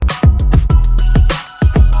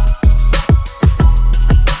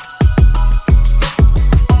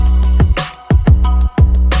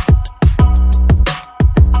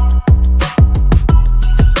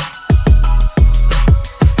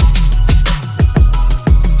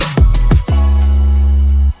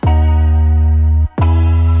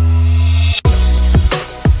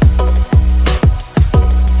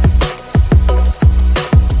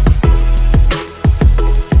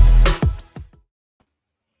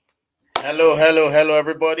Hello, hello, hello,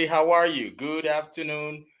 everybody. How are you? Good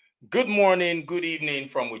afternoon, good morning, good evening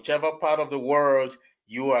from whichever part of the world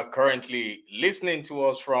you are currently listening to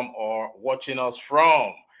us from or watching us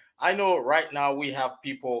from. I know right now we have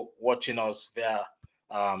people watching us via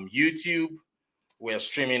YouTube. We are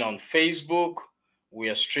streaming on Facebook. We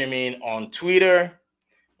are streaming on Twitter.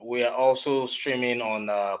 We are also streaming on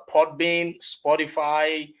Podbean,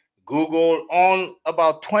 Spotify, Google, on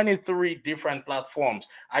about 23 different platforms.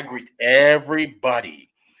 I greet everybody.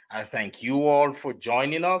 I thank you all for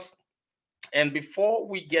joining us. And before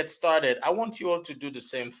we get started, I want you all to do the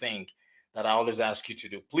same thing that I always ask you to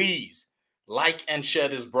do. Please like and share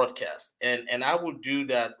this broadcast. And I will do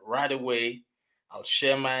that right away. I'll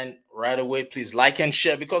share mine right away. Please like and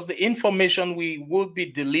share because the information we will be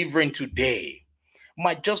delivering today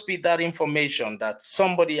might just be that information that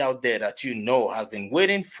somebody out there that you know has been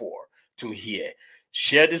waiting for to hear.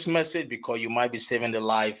 Share this message because you might be saving the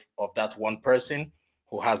life of that one person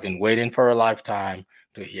who has been waiting for a lifetime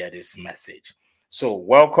to hear this message. So,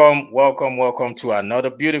 welcome, welcome, welcome to another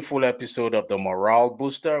beautiful episode of the Morale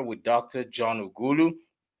Booster with Dr. John Ughulu.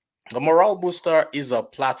 The Morale Booster is a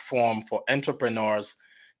platform for entrepreneurs,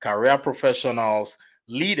 career professionals,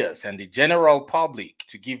 leaders, and the general public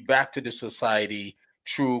to give back to the society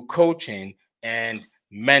through coaching and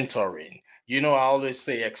mentoring. You know, I always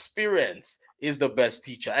say experience is the best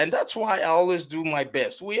teacher, and that's why I always do my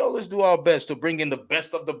best. We always do our best to bring in the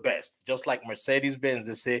best of the best, just like Mercedes Benz,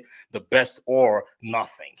 they say the best or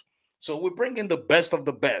nothing. So we bring in the best of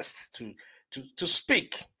the best to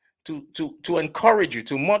speak to encourage you,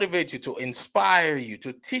 to motivate you, to inspire you,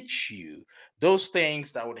 to teach you those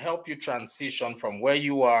things that would help you transition from where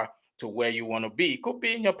you are to where you want to be. It could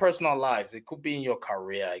be in your personal life, it could be in your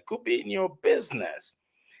career, it could be in your business.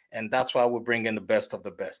 And that's why we bring in the best of the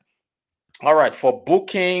best. All right, for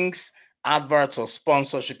bookings, adverts, or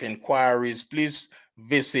sponsorship inquiries, please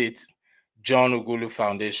visit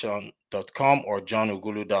johnughulufoundation.com or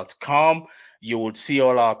johnughulu.com. You will see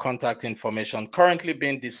all our contact information currently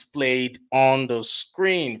being displayed on the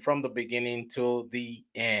screen from the beginning to the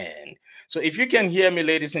end. So if you can hear me,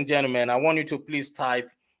 ladies and gentlemen, I want you to please type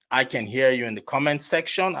I can hear you in the comment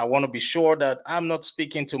section. I want to be sure that I'm not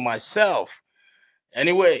speaking to myself.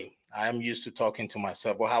 Anyway, I am used to talking to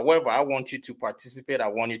myself. But however, I want you to participate. I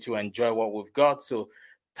want you to enjoy what we've got. So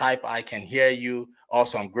type I can hear you.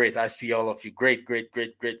 Awesome. Great. I see all of you. Great, great,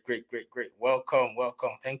 great, great, great, great, great. Welcome,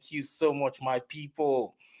 welcome. Thank you so much, my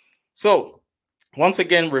people. So once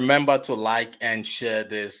again, remember to like and share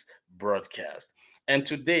this broadcast. And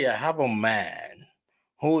today I have a man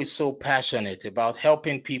who is so passionate about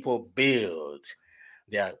helping people build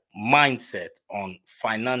their mindset on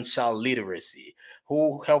financial literacy,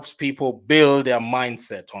 who helps people build their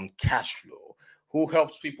mindset on cash flow, who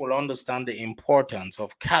helps people understand the importance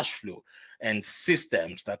of cash flow and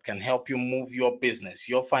systems that can help you move your business,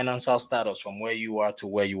 your financial status from where you are to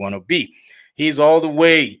where you want to be. He's all the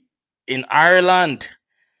way in Ireland.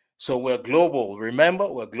 So we're global. Remember,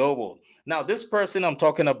 we're global. Now, this person I'm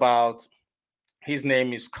talking about, his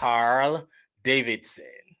name is Karl Davidson.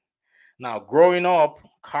 Now, growing up,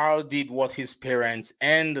 Karl did what his parents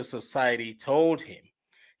and the society told him.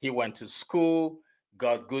 He went to school,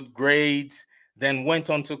 got good grades, then went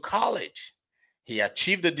on to college. He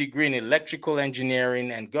achieved a degree in electrical engineering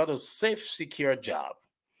and got a safe, secure job.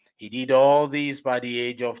 He did all these by the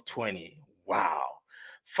age of 20. Wow.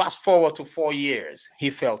 Fast forward to 4 years, he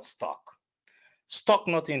felt stuck. Stuck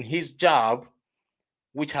not in his job,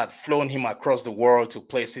 which had flown him across the world to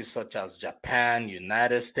places such as Japan,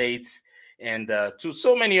 United States, and to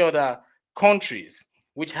so many other countries,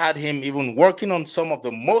 which had him even working on some of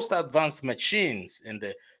the most advanced machines in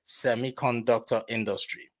the semiconductor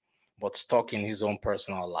industry, but stuck in his own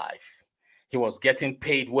personal life. He was getting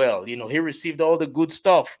paid well. You know, he received all the good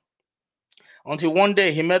stuff until one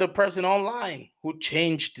day he met a person online who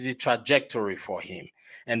changed the trajectory for him.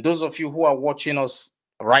 And those of you who are watching us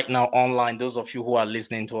right now online, those of you who are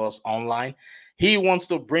listening to us online, he wants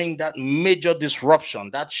to bring that major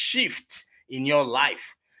disruption, that shift in your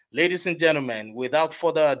life. Ladies and gentlemen, without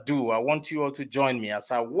further ado, I want you all to join me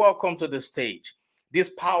as I welcome to the stage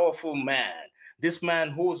this powerful man, this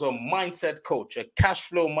man who's a mindset coach, a cash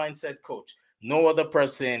flow mindset coach, no other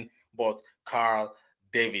person but Karl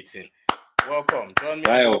Davidson. Welcome. Join me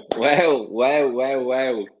at the.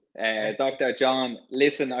 Wow. Dr. John,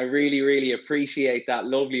 listen, I really, really appreciate that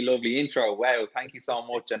lovely, lovely intro. Wow, thank you so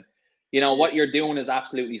much. And, Yeah. what you're doing is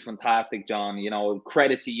absolutely fantastic, John.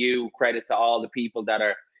 Credit to you, credit to all the people that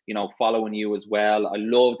are, following you as well. I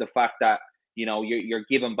love the fact that, you're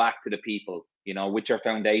giving back to the people, with your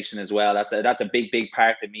foundation as well. That's a big, big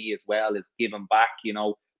part of me as well, is giving back,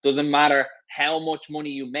 doesn't matter how much money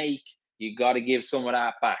you make, you got to give some of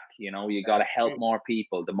that back. You know, you got to That's help true. more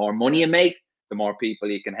people. The more money you make, the more people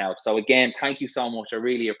you can help. So again, thank you so much. I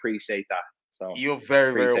really appreciate that. So You're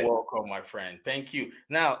very, very appreciate it. welcome, my friend. Thank you.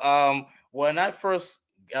 Now, when I first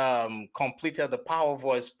completed the Power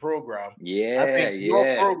Voice program, I Yeah, think your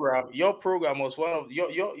yeah, program, your program was one of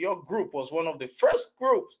your group was one of the first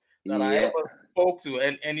groups that I yeah. ever spoke to,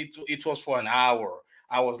 and it was for an hour.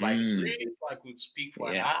 I was like, Mm, really, if I could speak for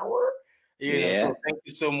an yeah, hour, yeah. So thank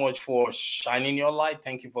you so much for shining your light.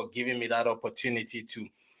 Thank you for giving me that opportunity to,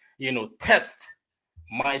 test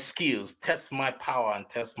my skills, test my power, and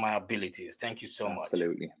test my abilities. Thank you so much.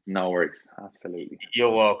 Absolutely. No worries. Absolutely.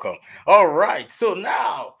 You're welcome. All right. So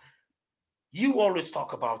now you always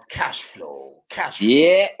talk about cash flow,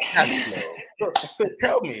 Yeah. cash flow. So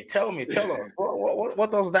tell us,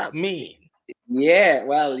 what does that mean? Yeah,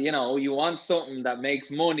 well, you want something that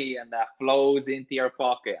makes money and that flows into your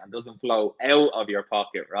pocket and doesn't flow out of your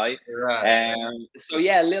pocket, right? Right, right, So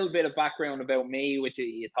yeah, a little bit of background about me, which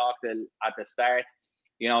you talked at the start.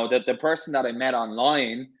 That the person that I met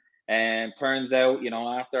online, and turns out,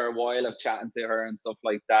 after a while of chatting to her and stuff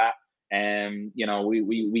like that,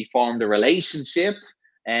 we formed a relationship.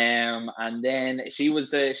 And then she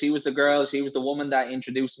was the girl, she was the woman that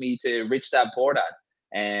introduced me to Rich Dad Poor Dad,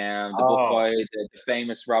 the book Oh, by the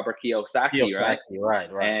famous Robert Kiyosaki, right?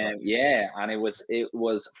 Kiyosaki. Right. And yeah, and it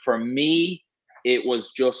was for me, it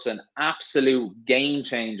was just an absolute game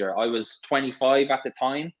changer. I was 25 at the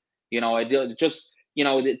time. I did just,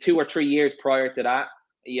 the 2 or 3 years prior to that,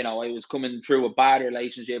 I was coming through a bad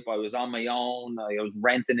relationship. I was on my own. I was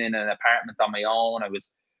renting in an apartment on my own. I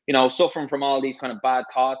was, suffering from all these kind of bad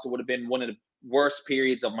thoughts. It would have been one of the worst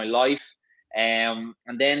periods of my life. And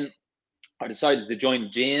then I decided to join the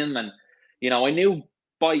gym, and I knew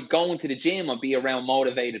by going to the gym I'd be around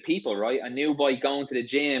motivated people, right? I knew by going to the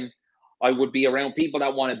gym I would be around people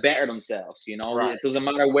that want to better themselves. Right. It doesn't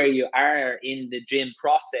matter where you are in the gym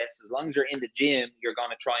process, as long as you're in the gym, you're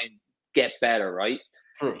gonna try and get better, right?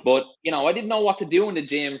 True. But I didn't know what to do in the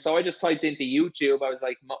gym, so I just typed into YouTube. I was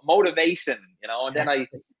like, motivation, and then I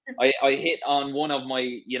hit on one of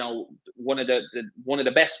my, one of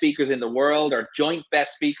the best speakers in the world, or joint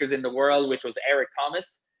best speakers in the world, which was Eric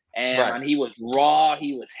Thomas. Right. And he was raw,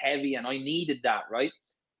 he was heavy, and I needed that, right?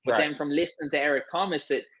 But Right. then from listening to Eric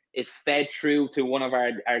Thomas, it fed through to one of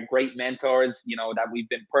our great mentors, that we've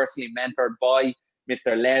been personally mentored by,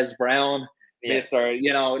 Mr. Les Brown. Yes.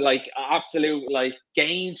 Mr. Like absolute like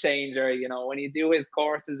game changer. When you do his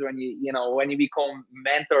courses, when you become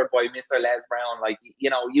mentored by Mr. Les Brown, like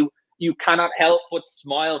you cannot help but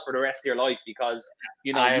smile for the rest of your life, because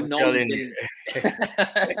I am you've telling been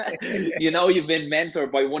you. you've been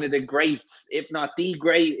mentored by one of the greats, if not the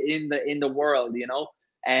great in the world. Right.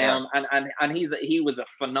 And he was a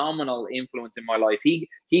phenomenal influence in my life. He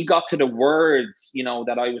got to the words,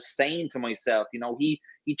 that I was saying to myself.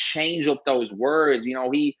 He changed up those words. He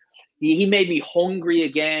made me hungry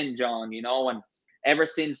again, John. And ever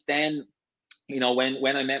since then,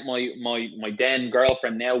 when I met my then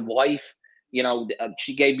girlfriend, now wife,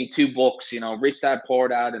 she gave me two books. Rich Dad Poor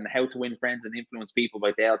Dad and How to Win Friends and Influence People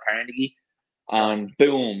by Dale Carnegie. Right. And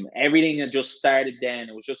boom, everything had just started then.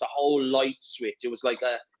 It was just a whole light switch. It was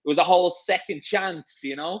a whole second chance.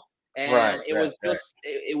 Right. It Right. was Right. just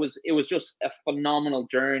it was just a phenomenal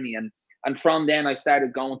journey. And from then I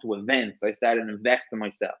started going to events. I started investing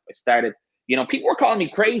myself. I started, people were calling me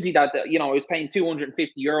crazy that I was paying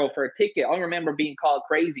 €250 for a ticket. I remember being called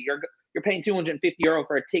crazy. You're paying €250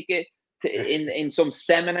 for a ticket in some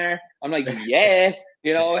seminar. I'm like, yeah,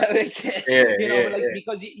 like, Yeah. Yeah. but like, Yeah.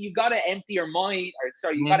 because you got to empty your mind, or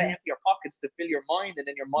sorry, you got to Hmm. empty your pockets to fill your mind, and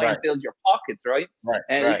then your mind Right. fills your pockets, right? Right.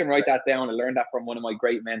 And you Right. can write that down. I learned that from one of my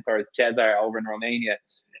great mentors, Cesar, over in Romania.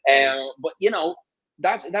 Right. But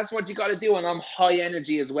that's what you got to do, and I'm high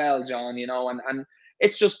energy as well, John. And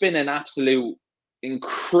it's just been an absolute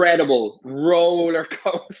incredible roller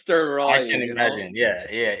coaster I ride. can imagine.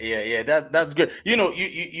 Yeah. That's good.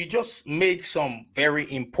 You just made some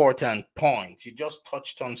very important points. You just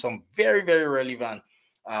touched on some very, very relevant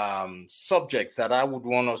subjects that I would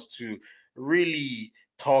want us to really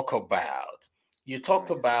talk about. You talked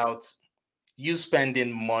Nice. about you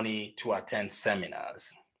spending money to attend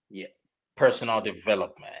seminars, Yeah, personal absolutely,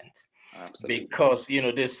 development, absolutely. because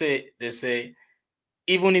they say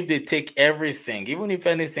even if they take everything, even if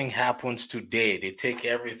anything happens today, they take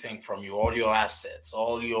everything from you, all your assets,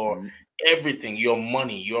 all your Mhm. everything, your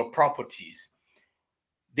money, your properties.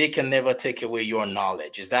 They can never take away your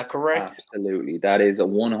knowledge. Is that correct? Absolutely. That is a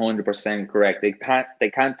 100% correct. They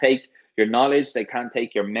can't take your knowledge, they can't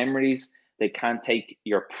take your memories, they can't take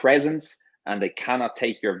your presence, and they cannot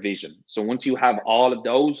take your vision. So once you have all of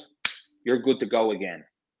those, you're good to go again.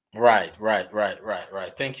 Right, right.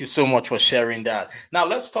 Thank you so much for sharing that. Now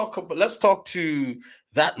let's talk to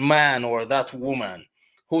that man or that woman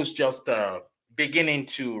who's just beginning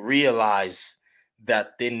to realize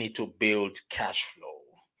that they need to build cash flow.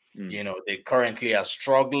 Mm. You know, they currently are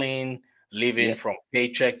struggling, living Yeah, from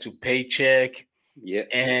paycheck to paycheck, yeah,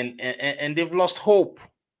 and they've lost hope.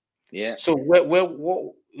 yeah. So where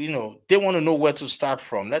what, you know, they want to know where to start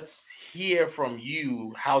from. Let's hear from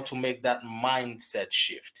you how to make that mindset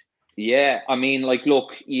shift. Yeah, I mean, like,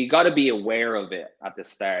 look, you got to be aware of it at the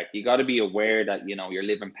start. You got to be aware that, you're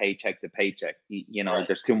living paycheck to paycheck. Right.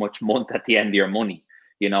 There's too much month at the end of your money,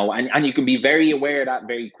 and you can be very aware of that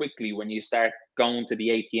very quickly when you start going to the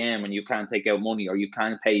ATM and you can't take out money or you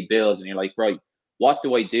can't pay bills and you're like, right, what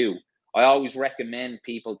do I do? I always recommend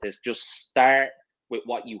people to just start with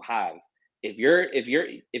what you have. If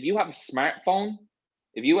you have a smartphone,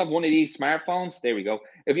 if you have one of these smartphones, there we go.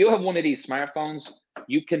 If you have one of these smartphones,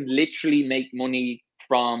 you can literally make money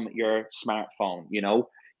from your smartphone.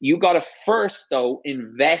 You got to first, though,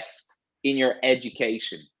 invest in your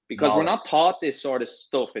education, because we're Knowledge. not taught this sort of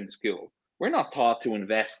stuff in school. We're not taught to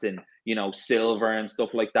invest in, silver and stuff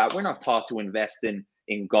like that. We're not taught to invest in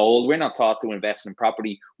gold. We're not taught to invest in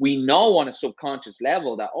property. We know on a subconscious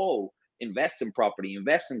level that, oh, invest in property,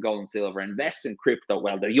 invest in gold and silver, invest in crypto.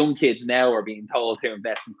 Well, the young kids now are being told to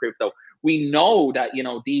invest in crypto. We know that,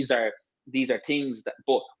 these are things that,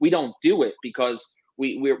 but we don't do it because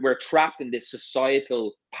we're trapped in this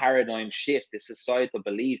societal paradigm shift, this societal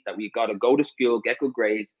belief that we've got to go to school, get good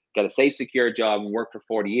grades, get a safe, secure job, and work for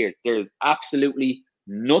 40 years. There's absolutely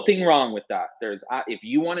nothing wrong with that. If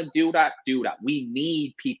you want to do that, do that. We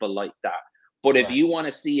need people like that. But if Right. you want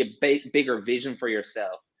to see a bigger vision for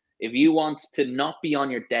yourself, if you want to not be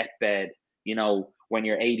on your deathbed, when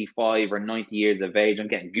you're 85 or 90 years of age, I'm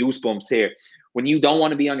getting goosebumps here. When you don't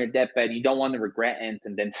want to be on your deathbed, you don't want to regret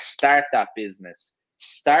anything, then start that business.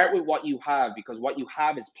 Start with what you have, because what you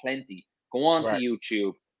have is plenty. Go on to Right.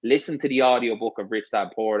 YouTube, listen to the audiobook of Rich Dad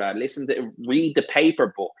Poor Dad, read the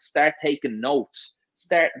paper book, start taking notes,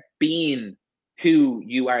 start being who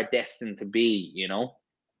you are destined to be.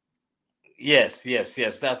 Yes.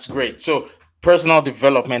 That's great. So personal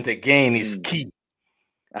development again is Mm, key.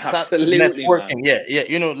 Start absolutely, man. networking. Yeah.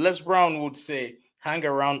 You know, Les Brown would say, hang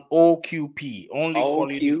around OQP, only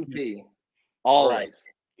quality OQP. people. Right. Always.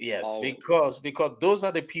 Yes, Always. because those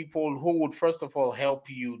are the people who would first of all help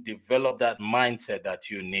you develop that mindset that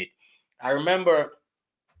you need. I remember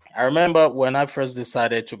I remember when I first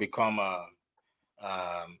decided to become a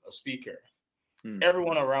speaker. Mm,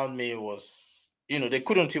 Everyone around me was, they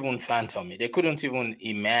couldn't even fathom me. They couldn't even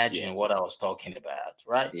yeah. imagine what I was talking about,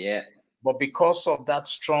 right? Yeah. But because of that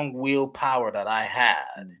strong willpower that I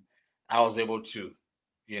had, Mm, I was able to,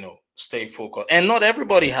 stay focused. And not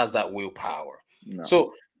everybody has that willpower. no.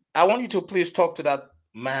 So I want you to please talk to that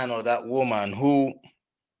man or that woman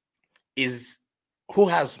is who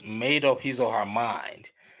has made up his or her mind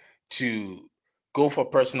to go for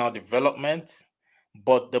personal development,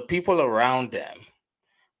 but the people around them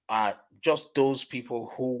are just those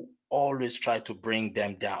people who always try to bring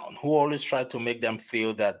them down, who always try to make them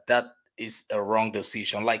feel that that is a wrong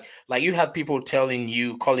decision. Like you have people calling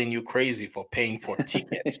you crazy for paying for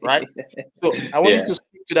tickets, right? So I want you Yeah. to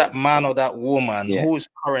speak to that man or that woman Yeah. who is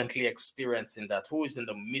currently experiencing that, who is in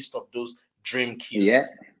the midst of those dream Yeah. killers.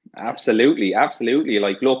 Yes. Absolutely. Absolutely.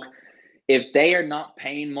 Like, look, if they are not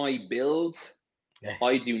paying my bills, Yeah.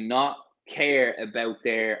 I do not care about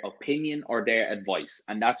their opinion or their advice.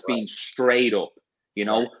 And that's Right. being straight up,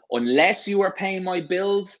 Right. unless you are paying my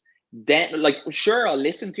bills, then, like, sure, I'll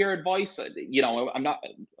listen to your advice. I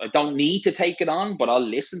don't need to take it on, but I'll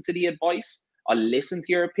listen to the advice. I'll listen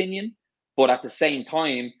to your opinion. But at the same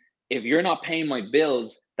time, if you're not paying my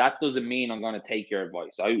bills, that doesn't mean I'm going to take your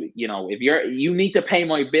advice. If you need to pay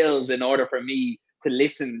my bills in order for me to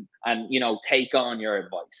listen and take on your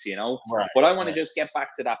advice. Right. But I want to Right. just get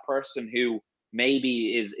back to that person who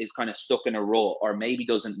maybe is kind of stuck in a rut, or maybe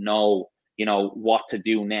doesn't know what to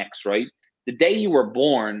do next, right? The day you were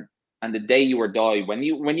born and the day you were died, when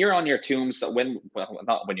you're on your tombstone,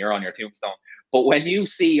 not when you're on your tombstone, but when you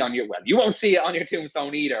see on your, well, you won't see it on your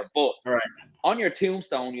tombstone either, but Right. on your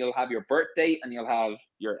tombstone, you'll have your birth date and you'll have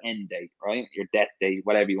your end date, right? Your death date,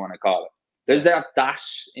 whatever you want to call it. There's Yes. that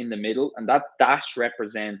dash in the middle, and that dash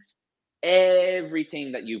represents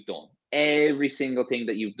everything that you've done, every single thing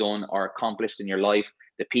that you've done or accomplished in your life,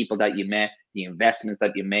 the people that you met, the investments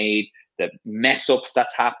that you made, the mess ups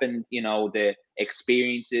that's happened, the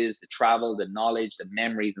experiences, the travel, the knowledge, the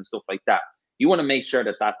memories, and stuff like that. You want to make sure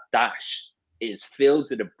that dash is filled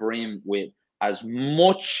to the brim with as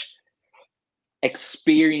much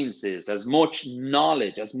experiences, as much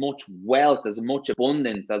knowledge, as much wealth, as much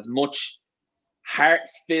abundance, as much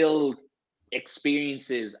heart-filled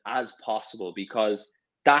experiences as possible, because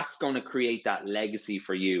that's going to create that legacy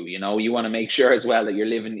for you. You want to make sure as well that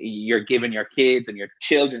you're giving your kids and your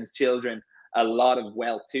children's children a lot of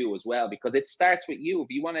wealth too as well, because it starts with you. If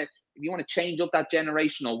you want to change up that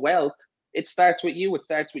generational wealth, it starts with you. It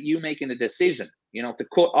starts with you making a decision, to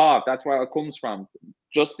cut off. That's where it comes from.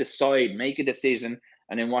 Just decide, make a decision,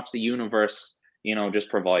 and then watch the universe, just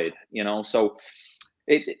provide, so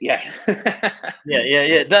yeah.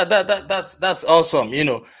 Yeah. That's awesome,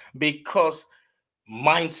 because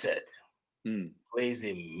mindset plays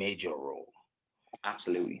a major role.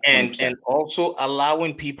 Absolutely. and 100%. and also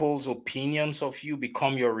allowing people's opinions of you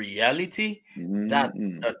become your reality. That's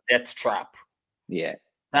a death trap. Yeah,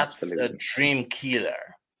 That's a absolutely. dream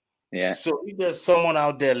killer. Yeah, So if there's someone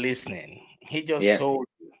out there listening, he just yeah, told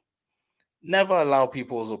you, never allow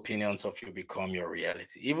people's opinions of you become your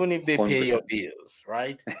reality, even if they pay your 100%. bills,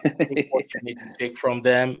 right? Take what you need to take from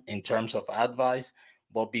them in terms of advice,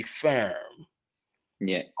 but be firm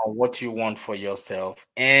Yeah, on what you want for yourself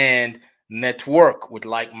and network with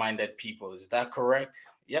like-minded people. Is that correct?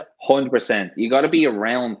 Yep. 100%. You got to be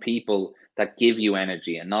around people that give you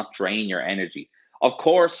energy and not drain your energy. Of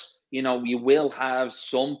course, you will have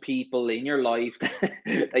some people in your life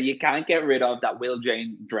that you can't get rid of that will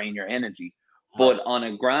drain your energy. But Right. on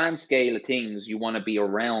a grand scale of things, you want to be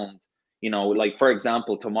around, like for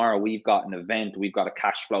example, tomorrow we've got an event, we've got a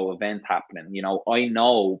cash flow event happening. I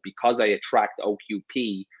know because I attract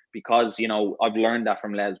OQP, because, I've learned that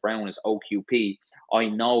from Les Brown is OQP. I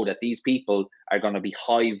know that these people are going to be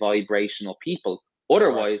high vibrational people. Right.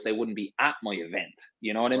 Otherwise, they wouldn't be at my event.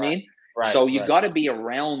 You know what I Right. mean? Right. So you Right. got to be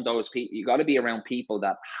around those people. You got to be around people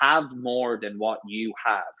that have more than what you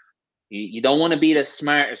have. You don't want to be the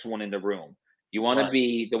smartest one in the room. You want to Right.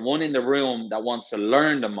 be the one in the room that wants to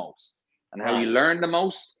learn the most. And how you Right. learn the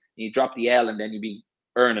most, you drop the L and then you be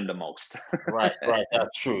earning the most. Right. Right.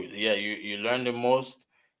 That's true. Yeah, you learn the most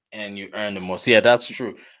and you earn the most. Yeah, that's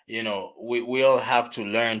true. We all have to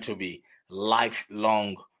learn to be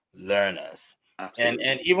lifelong learners. And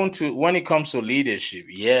Absolutely. even to when it comes to leadership,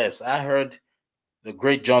 yes, I heard the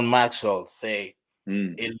great John Maxwell say,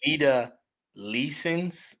 Mm, a leader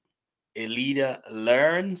listens, a leader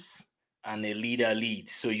learns, and a leader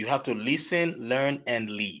leads. So you have to listen, learn, and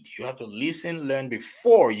lead. You have to listen, learn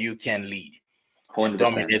before you can lead and 100%.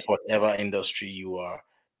 dominate whatever industry you are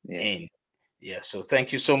Yeah. in. Yeah, so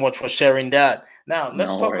thank you so much for sharing that. Now,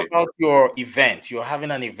 let's No talk worries. about your event. You're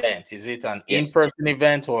having an event. Is it an Yeah. in person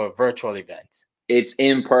event or a virtual event? It's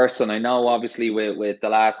in person. I know, obviously, with the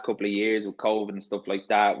last couple of years with COVID and stuff like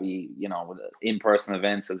that, in person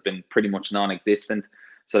events has been pretty much non-existent.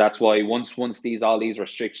 So that's why once all these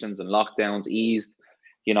restrictions and lockdowns eased,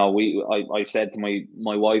 I said to my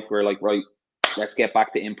wife, we're like, right, let's get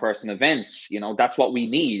back to in person events. That's what we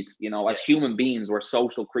need. Yeah, As human beings, we're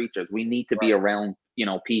social creatures. We need to be right. around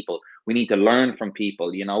people. We need to learn from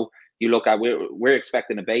people. You look at, we're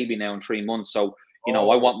expecting a baby now in 3 months, so I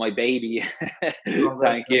Oh, want my baby.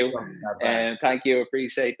 Thank you. congratulations in advance. And thank you.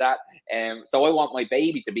 Appreciate that. So I want my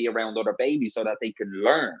baby to be around other babies so that they can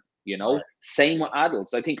learn. Right. Same with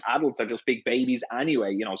adults. I think adults are just big babies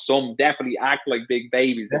anyway. Some definitely act like big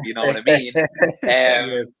babies, if you know what I mean.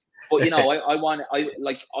 Yes. But I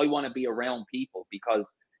want to be around people,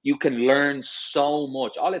 because you can learn so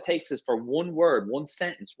much. All it takes is for one word, one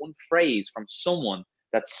sentence, one phrase from someone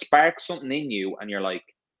that sparks something in you, and you're like,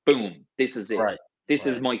 boom, this is it. Right. This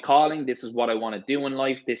is Right. my calling. This is what I want to do in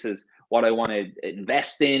life. This is what I want to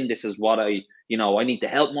invest in. This is what I need to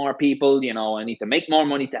help more people. I need to make more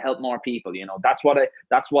money to help more people. That's what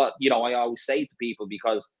I always say to people,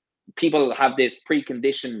 because people have this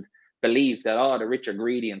preconditioned belief that, the rich are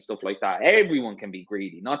greedy and stuff like that. Everyone can be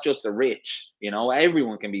greedy, not just the rich.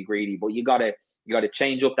 Everyone can be greedy, but you gotta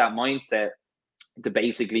change up that mindset to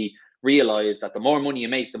basically realize that the more money you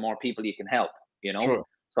make, the more people you can help. You know. True.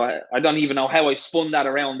 So I don't even know how I spun that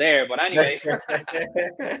around there, but anyway.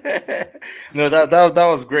 No, that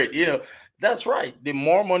was great. That's right. The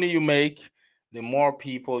more money you make, the more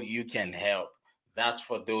people you can help. That's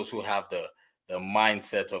for those who have the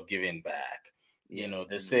mindset of giving back. Yeah,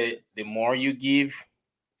 They say 100%. the more you give,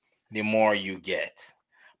 the more you get.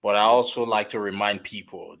 But I Yeah, also like to remind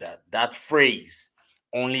people that that phrase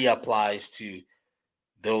only applies to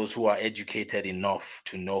those who are educated enough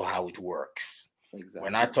to know how it works.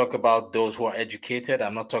 When I exactly. talk about those who are educated,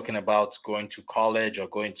 I'm not talking about going to college or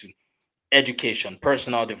going to education,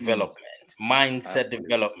 personal Mm, development, mindset absolutely.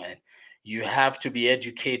 development. You have to be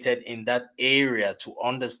educated in that area to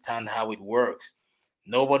understand how it works.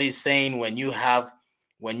 Nobody's saying when you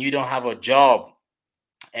don't have a job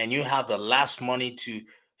and you have the last money to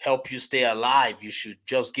help you stay alive, you should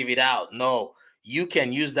just give it out. No, you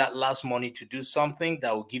can use that last money to do something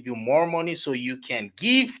that will give you more money so you can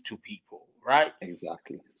give to people, right?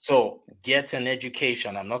 Exactly. So get an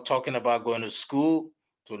education. I'm not talking about going to school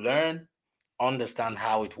to learn. Understand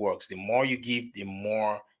how it works. The more you give, the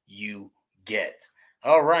more you get.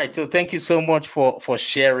 All right. So thank you so much for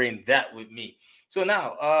sharing that with me. So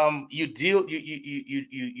now, you deal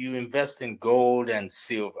you invest in gold and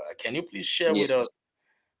silver. Can you please share Yeah. with us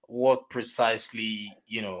what precisely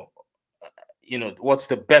what's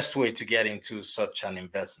the best way to get into such an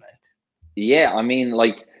investment? Yeah, I mean,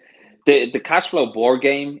 like the cash flow board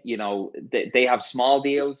game, they have small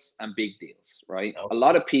deals and big deals, right? A Okay.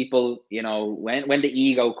 lot of people, when the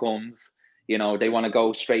ego comes, they want to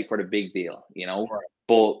go straight for the big deal, Right.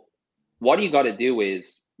 but what you got to do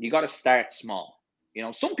is you got to start small.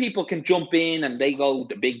 Some people can jump in and they go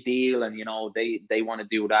the big deal, and they want to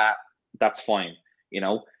do that. That's fine, you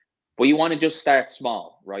know but you want to just start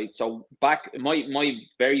small, right? So back, my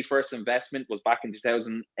very first investment was back in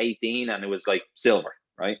 2018, and it was like silver,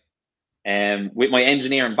 right? And with my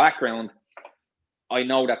engineering background, I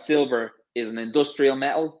know that silver is an industrial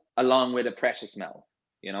metal along with a precious metal,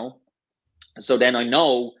 you know. So then I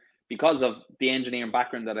know, because of the engineering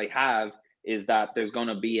background that I have, is that there's going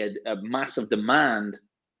to be a massive demand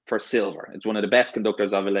for silver. It's one of the best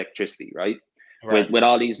conductors of electricity, right? with Right. with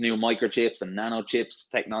all these new microchips and nanochips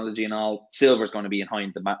technology and all, silver is going to be in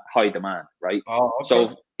high demand, right? Oh, So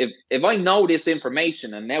okay. if I know this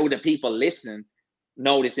information, and now the people listening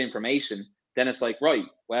know this information, then it's like, right,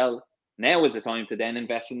 well, now is the time to then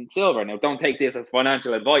invest in silver. Now, don't take this as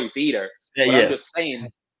financial advice either, Yeah, but I'm yes. just saying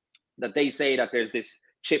that they say that there's this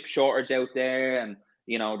chip shortage out there, and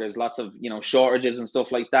there's lots of shortages and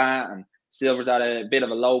stuff like that, and silver's at a bit of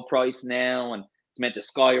a low price now, and it's meant to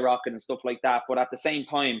skyrocket and stuff like that. But at the same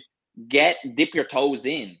time, dip your toes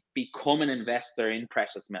in, become an investor in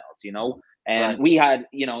precious metals, and Right. we had,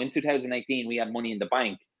 in 2018, we had money in the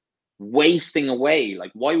bank wasting away.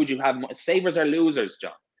 Like, why would you have savers are losers,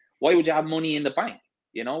 John? Why would you have money in the bank?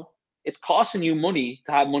 You know, it's costing you money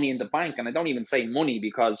to have money in the bank. And I don't even say money,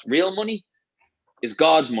 because real money is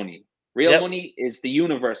God's money. Real Yep. money is the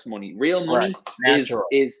universe money. Real Right. money is Natural.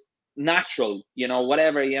 is natural.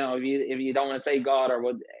 Whatever. If you don't want to say God, or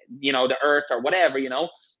what, the earth or whatever. The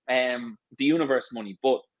universe money.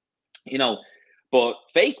 You know, but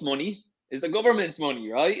fake money is the government's money,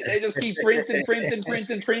 right? They just keep printing, printing,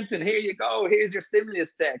 printing, printing. Here you go. Here's your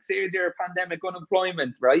stimulus checks. Here's your pandemic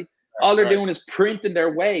unemployment, right? All they're Right. doing is printing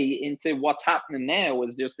their way into what's happening now,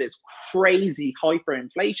 is just this crazy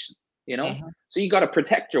hyperinflation. Mhm. So you got to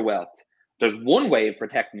protect your wealth. There's one way of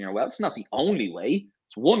protecting your wealth. It's not the only way.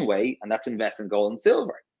 It's one way, and that's invest in gold and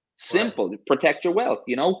silver. Right. Simple. Protect your wealth.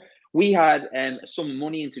 We had some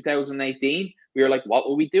money in 2018. We were like, what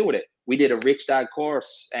will we do with it? We did a Rich Dad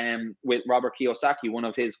course with Robert Kiyosaki, one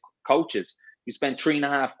of his coaches. We spent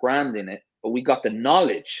 3.5 grand in it, but we got the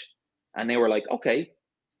knowledge, and they were like, okay,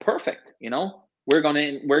 perfect. We're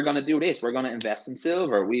gonna do this. We're gonna invest in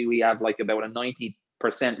silver. We have like about a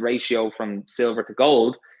 90% ratio from silver to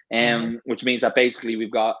gold, Mhm. which means that basically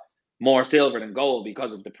we've got more silver than gold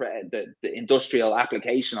because of the industrial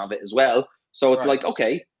application of it as well. So it's Right. like,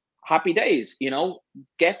 okay, happy days,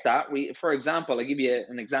 get that. For example, I'll give you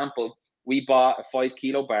an example. We bought a 5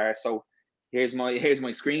 kilo bar. So here's my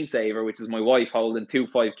screensaver, which is my wife holding two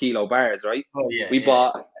 5 kilo bars, right? Oh yeah, We yeah.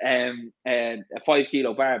 bought a 5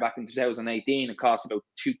 kilo bar back in 2018. It cost about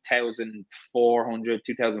 2,400,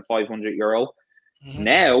 2,500 euro. Mhm.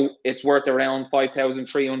 Now it's worth around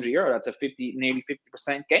 5,300 euro. That's a nearly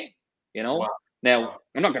 50% gain. You know. Wow. Now Wow.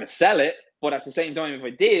 I'm not going to sell it, but at the same time, if I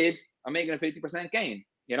did, I'm making a 50% gain.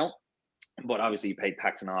 But obviously you pay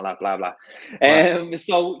tax and all that, blah blah. Right.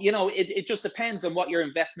 So it just depends on what your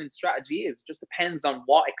investment strategy is. It just depends on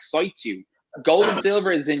what excites you. Gold and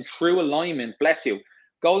silver is in true alignment. Bless you.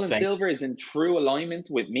 Gold and Thank silver is in true alignment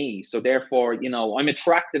with me. So therefore, I'm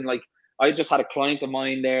attracting, like, I just had a client of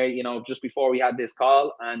mine there, just before we had this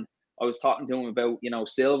call, and I was talking to him about,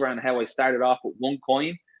 silver, and how I started off with one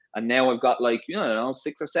coin, and now I've got, like,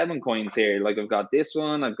 6 or 7 coins here. Like, I've got this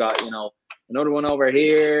one, I've got, another one over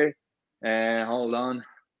here. Hold on,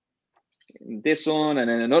 this one, and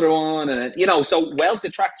then another one, and then, so wealth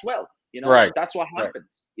attracts wealth. Right. That's what Right.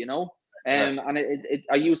 happens. Right. And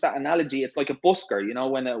I use that analogy. It's like a busker.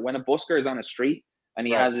 When a busker is on a street and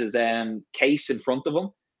he Right. has his case in front of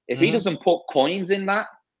him, if he Mhm. doesn't put coins in that,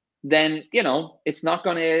 then it's not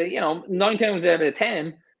gonna. 9 times out of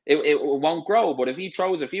 10, it won't grow. But if he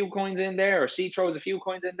throws a few coins in there, or she throws a few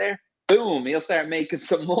coins in there, boom, he'll start making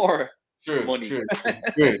some more True, money. true,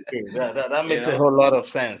 true, true. That You makes a know? whole lot of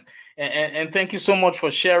sense. And thank you so much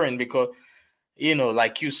for sharing, because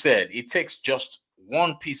like you said, it takes just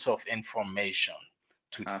one piece of information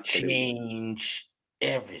to Absolutely. change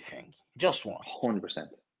everything. Just one. 100%.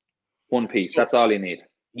 One piece. So That's all you need.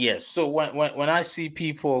 yes. So when I see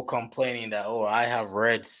people complaining that, oh, I have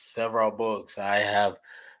read several books, I have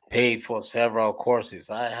paid for several courses,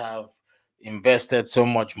 I have invested so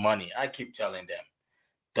much money, I keep telling them,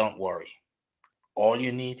 don't worry. All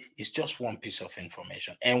you need is just one piece of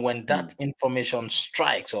information. And when that Mm. information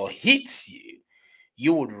strikes or hits you,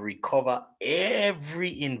 you would recover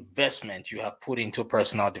every investment you have put into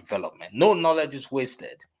personal development. No knowledge is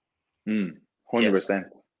wasted. Mm. Yes. 100%.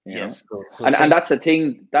 You know? Yes. So And thank that's the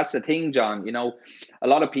thing. That's the thing, John. You know, a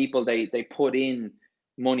lot of people, they put in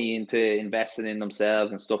money into investing in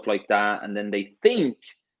themselves and stuff like that, and then they think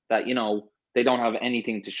that, they don't have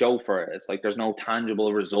anything to show for it. It's like there's no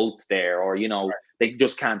tangible results there, or they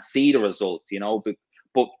just can't see the result.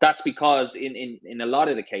 But that's because in a lot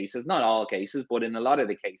of the cases, not all cases, but in a lot of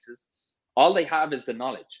the cases, all they have is the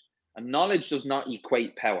knowledge, and knowledge does not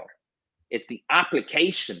equate power. It's the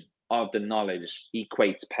application of the knowledge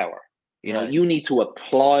equates power. right. You need to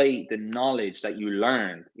apply the knowledge that you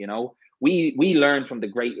learned. We learned from the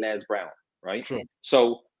great Les Brown, right? True.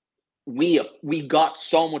 So we got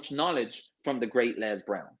so much knowledge from the great Les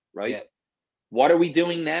Brown, right? Yeah. What are we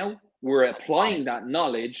doing now? We're applying that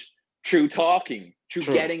knowledge through talking, through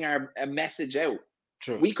True. getting our a message out.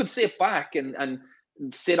 True. We could sit back and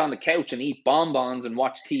sit on the couch and eat bonbons and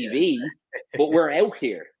watch Yeah. TV, but we're out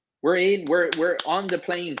here. We're on the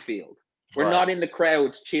playing field. We're Right. not in the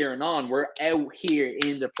crowds cheering on. We're out here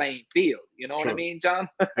in the playing field. You know what I True. mean, John?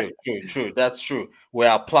 True. That's true. We're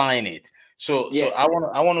applying it. So Yeah. I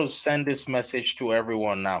want to send this message to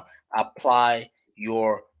everyone now. Apply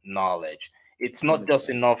your knowledge. It's not just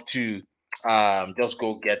 100%. enough to just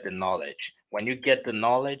go get the knowledge. When you get the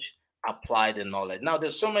knowledge, apply the knowledge. Now,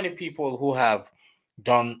 there's so many people who have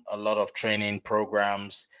done a lot of training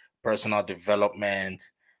programs, personal development.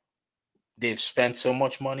 They've spent so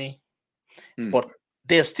much money, Hmm. but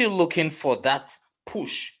they're still looking for that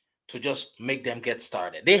push to just make them get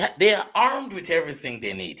started. They are armed with everything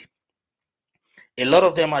they need. A lot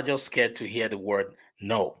of them are just scared to hear the word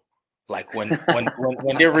no. Like when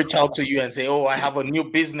they reach out to you and say, "Oh, I have a new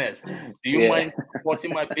business. Do you Yeah. mind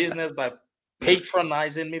supporting my business by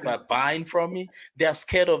patronizing me, by buying from me?" They're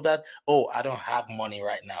scared of that. Oh, I don't have money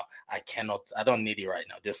right now. I don't need it right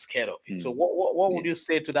now. They're scared of it. So Hmm. what would Yeah. you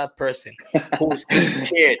say to that person who is still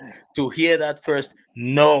scared to hear that first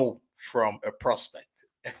no from a prospect?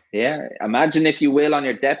 Yeah. Imagine, if you will, on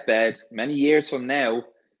your deathbed many years from now,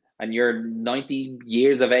 and you're 90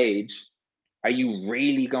 years of age. Are you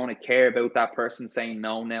really going to care about that person saying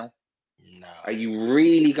no now? No. Are you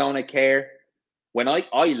really going to care? When I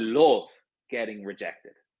love getting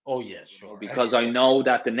rejected, Oh yes, sure. because I know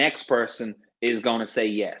that the next person is going to say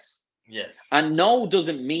yes. Yes. And no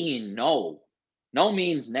doesn't mean no. No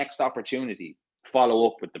means next opportunity, follow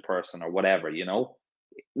up with the person or whatever.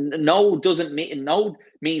 No doesn't mean no,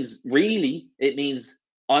 means really, it means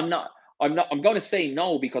I'm going to say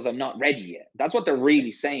no because I'm not ready yet. That's what they're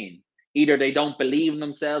really saying. Either they don't believe in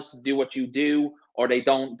themselves to do what you do, or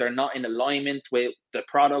they're not in alignment with the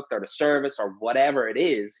product or the service or whatever it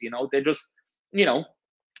is. They're just, you know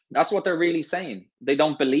that's what they're really saying. They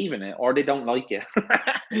don't believe in it, or they don't like it.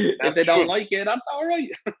 If That's they don't true. like it, that's all right.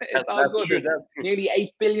 It's all That's good. true. There's nearly 8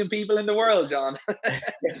 billion people in the world, John.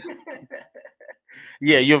 That's true.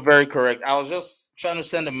 Yeah, you're very correct. I was just trying to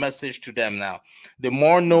send a message to them now. The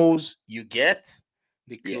more no's you get,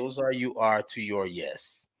 the Yeah, closer you are to your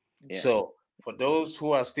yes. yeah. So, for those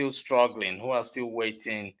who are still struggling, who are still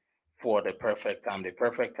waiting for the perfect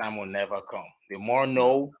time will never come. The more No.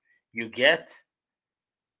 no you get,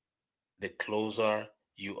 the closer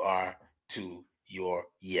you are to your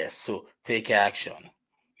yes. So take action.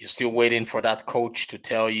 You're still waiting for that coach to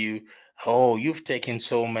tell you, oh, you've taken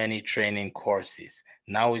so many training courses.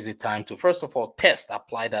 Now is the time to, first of all,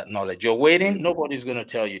 apply that knowledge. You're waiting, Mm. nobody's going to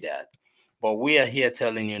tell you that. But we are here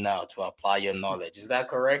telling you now to apply your knowledge. Is that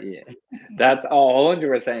correct? Yeah, that's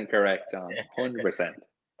 100% correct, John. 100%.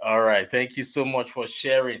 All right. Thank you so much for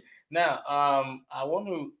sharing. Now, I want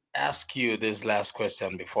to ask you this last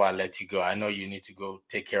question before I let you go. I know you need to go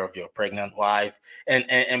take care of your pregnant wife.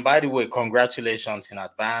 And by the way, congratulations in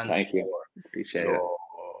advance Thank you. for Appreciate it. your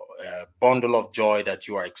bundle of joy that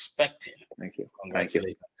you are expecting. Thank you. Thank you.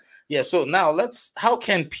 Congratulations. Yeah. So now how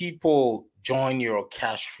can people join your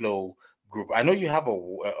cash flow group? I know you have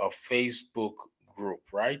a Facebook group,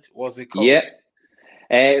 right? What's it Yeah.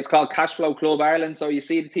 called? It's called Cash Flow Club Ireland. So you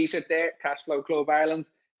see the t-shirt there, Cash Flow Club Ireland.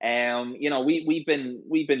 We've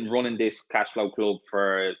been running this Cash Flow Club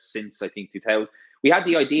for since I think 2000. We had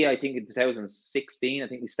the idea I think in 2016. I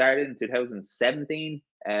think we started in 2017.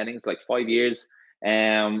 I think it's like 5 years.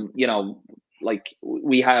 Like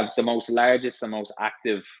we have the most largest and most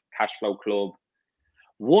active cash flow club,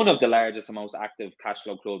 one of the largest and most active cash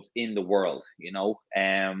flow clubs in the world,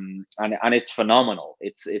 and it's phenomenal.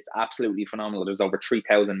 It's absolutely phenomenal. There's over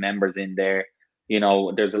 3,000 members in there.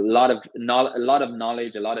 There's a lot of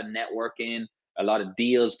knowledge, a lot of networking, a lot of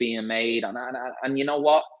deals being made, and you know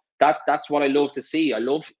what? That's what I love to see. I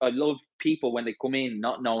love people when they come in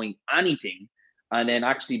not knowing anything, and then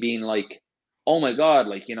actually being like, oh my god,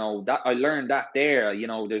 like that I learned that there.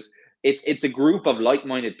 It's a group of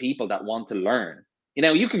like-minded people that want to learn.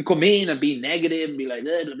 You can come in and be negative and be like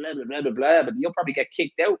blah blah blah blah blah blah, but you'll probably get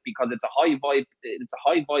kicked out because it's a high vibe. It's a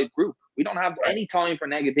high vibe group. We don't have Right, any time for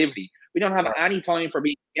negativity. We don't have right. any time for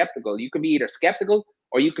being skeptical. You can be either skeptical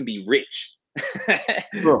or you can be rich, but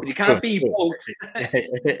True, you can't true, be true. both.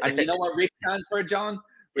 And you know what rich stands for, John?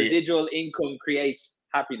 Yeah. Residual income creates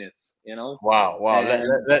happiness. Wow, wow.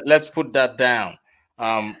 And Let's put that down.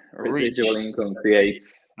 residual Rich. income Let's see.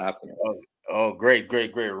 creates Oh, happiness. oh, great,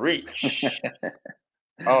 great, great. Rich.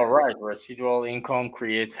 All right. Residual income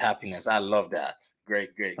creates happiness. I love that.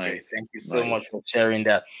 Great, great, great. Nice, Thank you so nice. much for sharing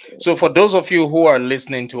that. So, for those of you who are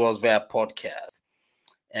listening to us via podcast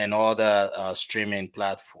and other streaming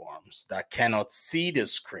platforms that cannot see the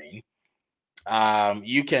screen,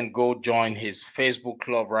 you can go join his Facebook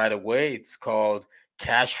club right away. It's called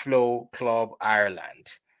Cashflow Club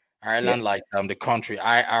Ireland. Yeah, Ireland, like the country,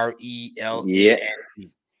 yeah, Ireland.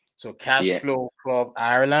 So yeah. Cashflow Club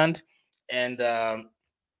Ireland, and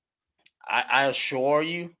I assure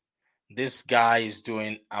you, this guy is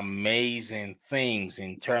doing amazing things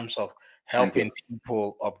in terms of Thank you. helping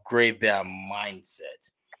people upgrade their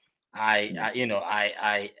mindset.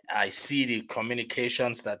 I see the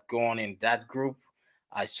communications that go on in that group.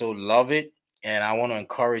 I so love it, and I want to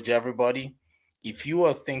encourage everybody. If you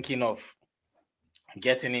are thinking of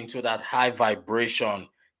getting into that high vibration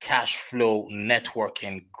cash flow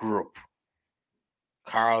networking group,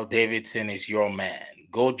 Karl Davidson is your man.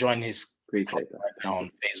 Go join his club Appreciate that. right now Thank you.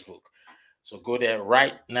 on Facebook. So go there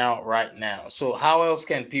right now, right now. So how else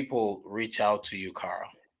can people reach out to you, Karl?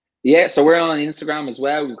 Yeah, so we're on Instagram as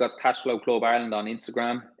well. We've got Cashflow Club Ireland on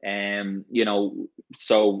Instagram.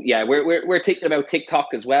 So yeah, we're thinking about TikTok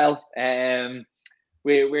as well.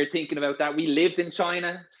 We're thinking about that. We lived in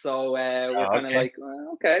China, so we're kind of Okay. like,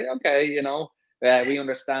 okay. We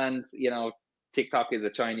understand. TikTok is a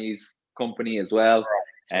Chinese company as well.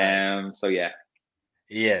 Right, right. So yeah,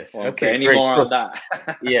 Yes. won't say Okay. any Great. more So, on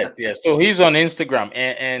that. yes. Yes. So he's on Instagram,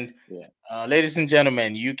 and Yeah, ladies and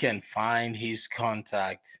gentlemen, you can find his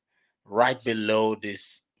contact right below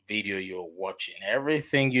this video you're watching.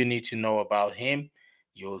 Everything you need to know about him,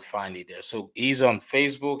 you'll find it there. So he's on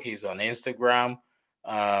Facebook. He's on Instagram.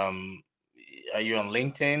 Um, are you on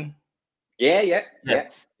LinkedIn? yeah.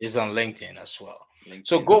 Yes, he's on LinkedIn as well.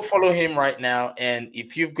 So LinkedIn. go follow him right now. And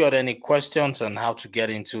if you've got any questions on how to get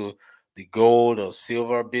into the gold or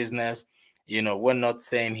silver business, we're not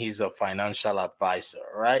saying he's a financial advisor,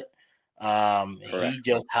 right? Correct. He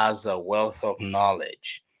just has a wealth of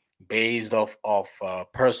knowledge based off of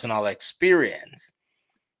personal experience.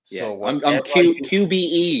 Yeah, So I'm whatever you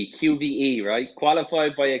QBE, right?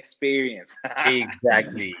 Qualified by experience.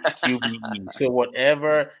 exactly QBE. So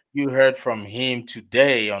whatever you heard from him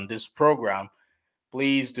today on this program,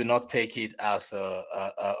 please do not take it as a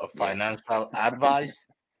Yeah, financial advice.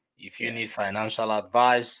 If you yeah, need financial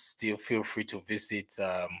advice, still feel free to visit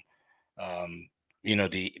the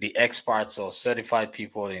experts or certified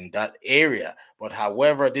people in that area. But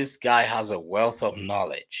however, this guy has a wealth of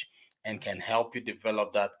knowledge and can help you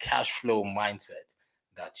develop that cash flow mindset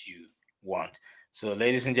that you want. So,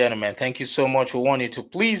 ladies and gentlemen, thank you so much. We want you to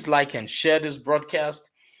please like and share this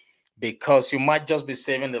broadcast, because you might just be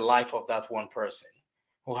saving the life of that one person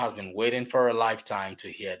who has been waiting for a lifetime to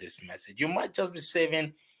hear this message. You might just be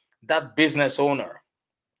saving that business owner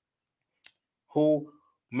who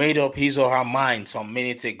made up his or her mind some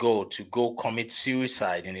minutes ago to go commit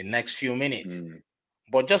suicide in the next few minutes. mm,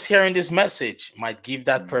 But just hearing this message might give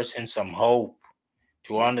that mm, person some hope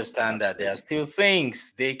to mm, understand that there are absolutely. still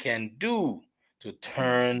things they can do to Mm,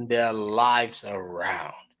 turn their lives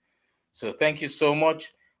around. So thank you so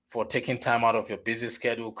much for taking time out of your busy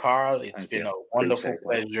schedule, Karl. It's thank been you. a wonderful Appreciate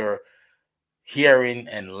that. pleasure hearing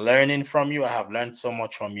and learning from you. I have learned so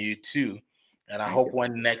much from you too. And I Thank hope you.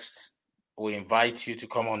 when next we invite you to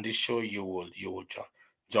come on this show, you will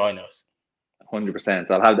join us. 100%.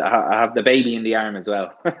 I have the baby in the arm as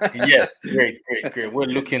well. Yes, great, great, great. We're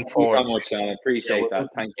looking Thank you so forward to much, Sean. I yeah, we're appreciate that.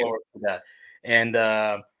 looking Thank you. forward to that.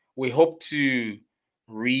 And we hope to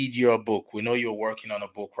read your book. We know you're working on a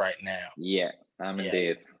book right now. Yeah, Yeah,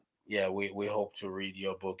 indeed. yeah, we hope to read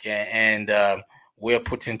your book. And we're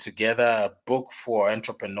putting together a book for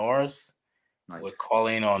entrepreneurs. Nice. We're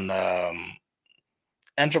calling on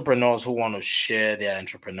entrepreneurs who want to share their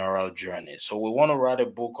entrepreneurial journey. So we want to write a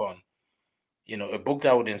book on, a book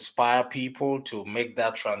that would inspire people to make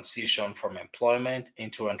that transition from employment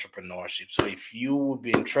into entrepreneurship. So if you would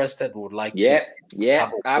be interested, would like to Yeah, yeah, have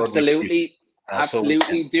a word with you, absolutely. so we can,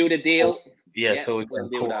 Absolutely do the deal. yeah, Yeah, so we we'll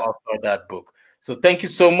can do that. co-author that book. So thank you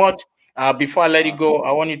so much. Before I let you Awesome. go,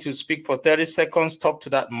 I want you to speak for 30 seconds. Talk to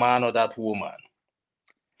that man or that woman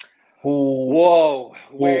who Whoa,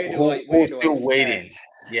 where who's do I still start? waiting.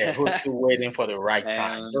 Yeah, who's still waiting for the right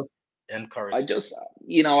time. um, Just encourage I them. just,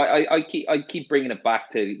 I keep bringing it back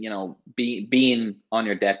to, being on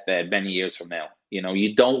your deathbed many years from now.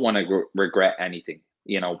 You don't want to regret anything.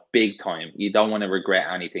 Big time. You don't want to regret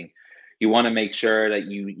anything. You want to make sure that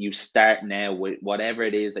you start now with whatever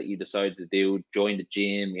it is that you decide to do. Join the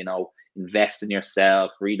gym. Invest in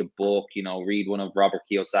yourself. Read a book. Read one of Robert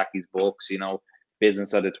Kiyosaki's books.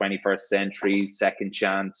 Business of the 21st Century, Second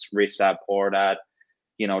Chance, Rich Dad Poor Dad.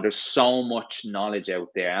 There's so much knowledge out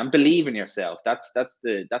there, and believe in yourself. That's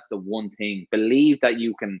the one thing. Believe that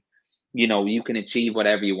you can achieve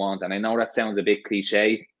whatever you want. And I know that sounds a bit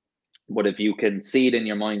cliche, but if you can see it in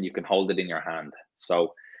your mind, you can hold it in your hand.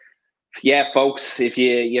 So yeah, folks, if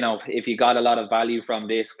you got a lot of value from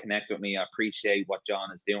this, connect with me. I appreciate what John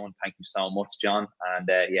is doing. Thank you so much, John. And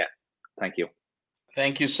yeah, thank you.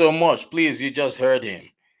 Thank you so much. Please, you just heard him.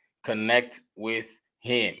 Connect with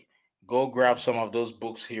him. Go grab some of those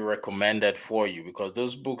books he recommended for you, because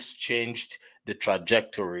those books changed the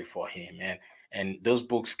trajectory for him. And those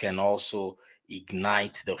books can also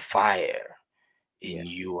ignite the fire in Yes.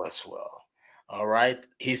 you as well. All right.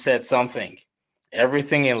 He said something.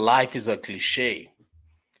 Everything in life is a cliche,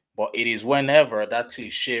 but it is whenever that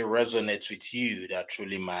cliche resonates with you that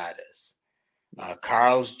truly matters.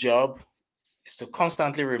 Karl's job is to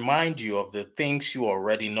constantly remind you of the things you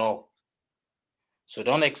already know. So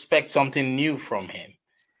don't expect something new from him.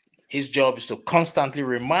 His job is to constantly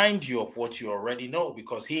remind you of what you already know,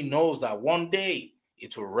 because he knows that one day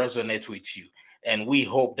it will resonate with you. And we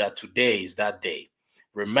hope that today is that day.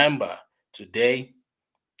 Remember, today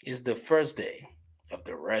is the first day of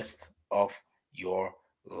the rest of your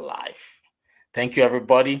life. Thank you,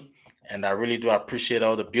 everybody. And I really do appreciate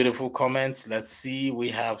all the beautiful comments. Let's see. We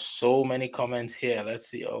have so many comments here. Let's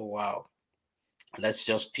see. Oh, wow. Let's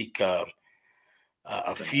just pick a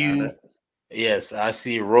few. Yes, I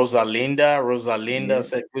see Rosalinda. Rosalinda Yeah.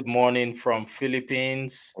 said, "Good morning from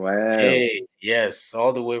Philippines." Wow. Hey, yes,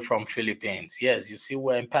 all the way from Philippines. Yes, you see,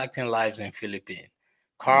 we're impacting lives in Philippines.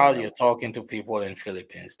 Karl, Wow. you're talking to people in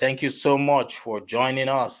Philippines. Thank you so much for joining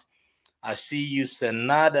us. I see you,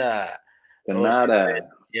 Senada. Oh, she said, Sonata.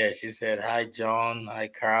 yeah, she said, "Hi, John. Hi,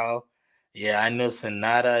 Karl." Yeah, I know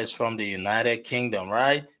Senada is from the United Kingdom,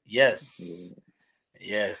 right? Yes. Yeah,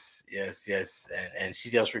 Yes, yes, yes. And she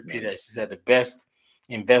just repeated, nice. she said, the best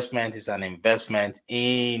investment is an investment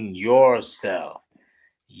in yourself. True.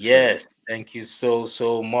 Yes, thank you so,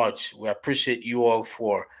 so much. We appreciate you all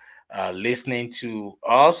for listening to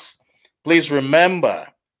us. Please remember,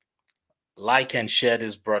 like and share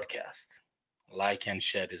this broadcast. Like and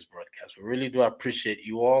share this broadcast. We really do appreciate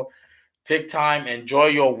you all. Take time, enjoy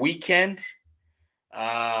your weekend.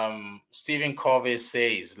 Stephen Covey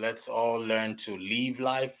says, let's all learn to live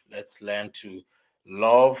life. Let's learn to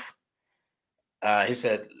love. He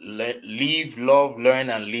said, live, love, learn,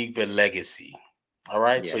 and leave a legacy. All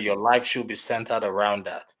right. So Yes. your life should be centered around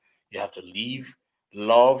that. You have to live,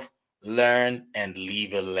 love, learn, and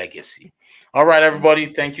leave a legacy. All right, everybody.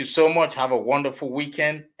 Thank you so much. Have a wonderful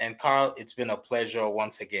weekend. And Karl, it's been a pleasure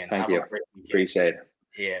once again. Thank Have a you. great weekend. Appreciate it.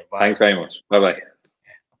 Yeah. Bye. Thanks very much. Bye bye.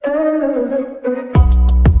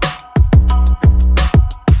 Yeah.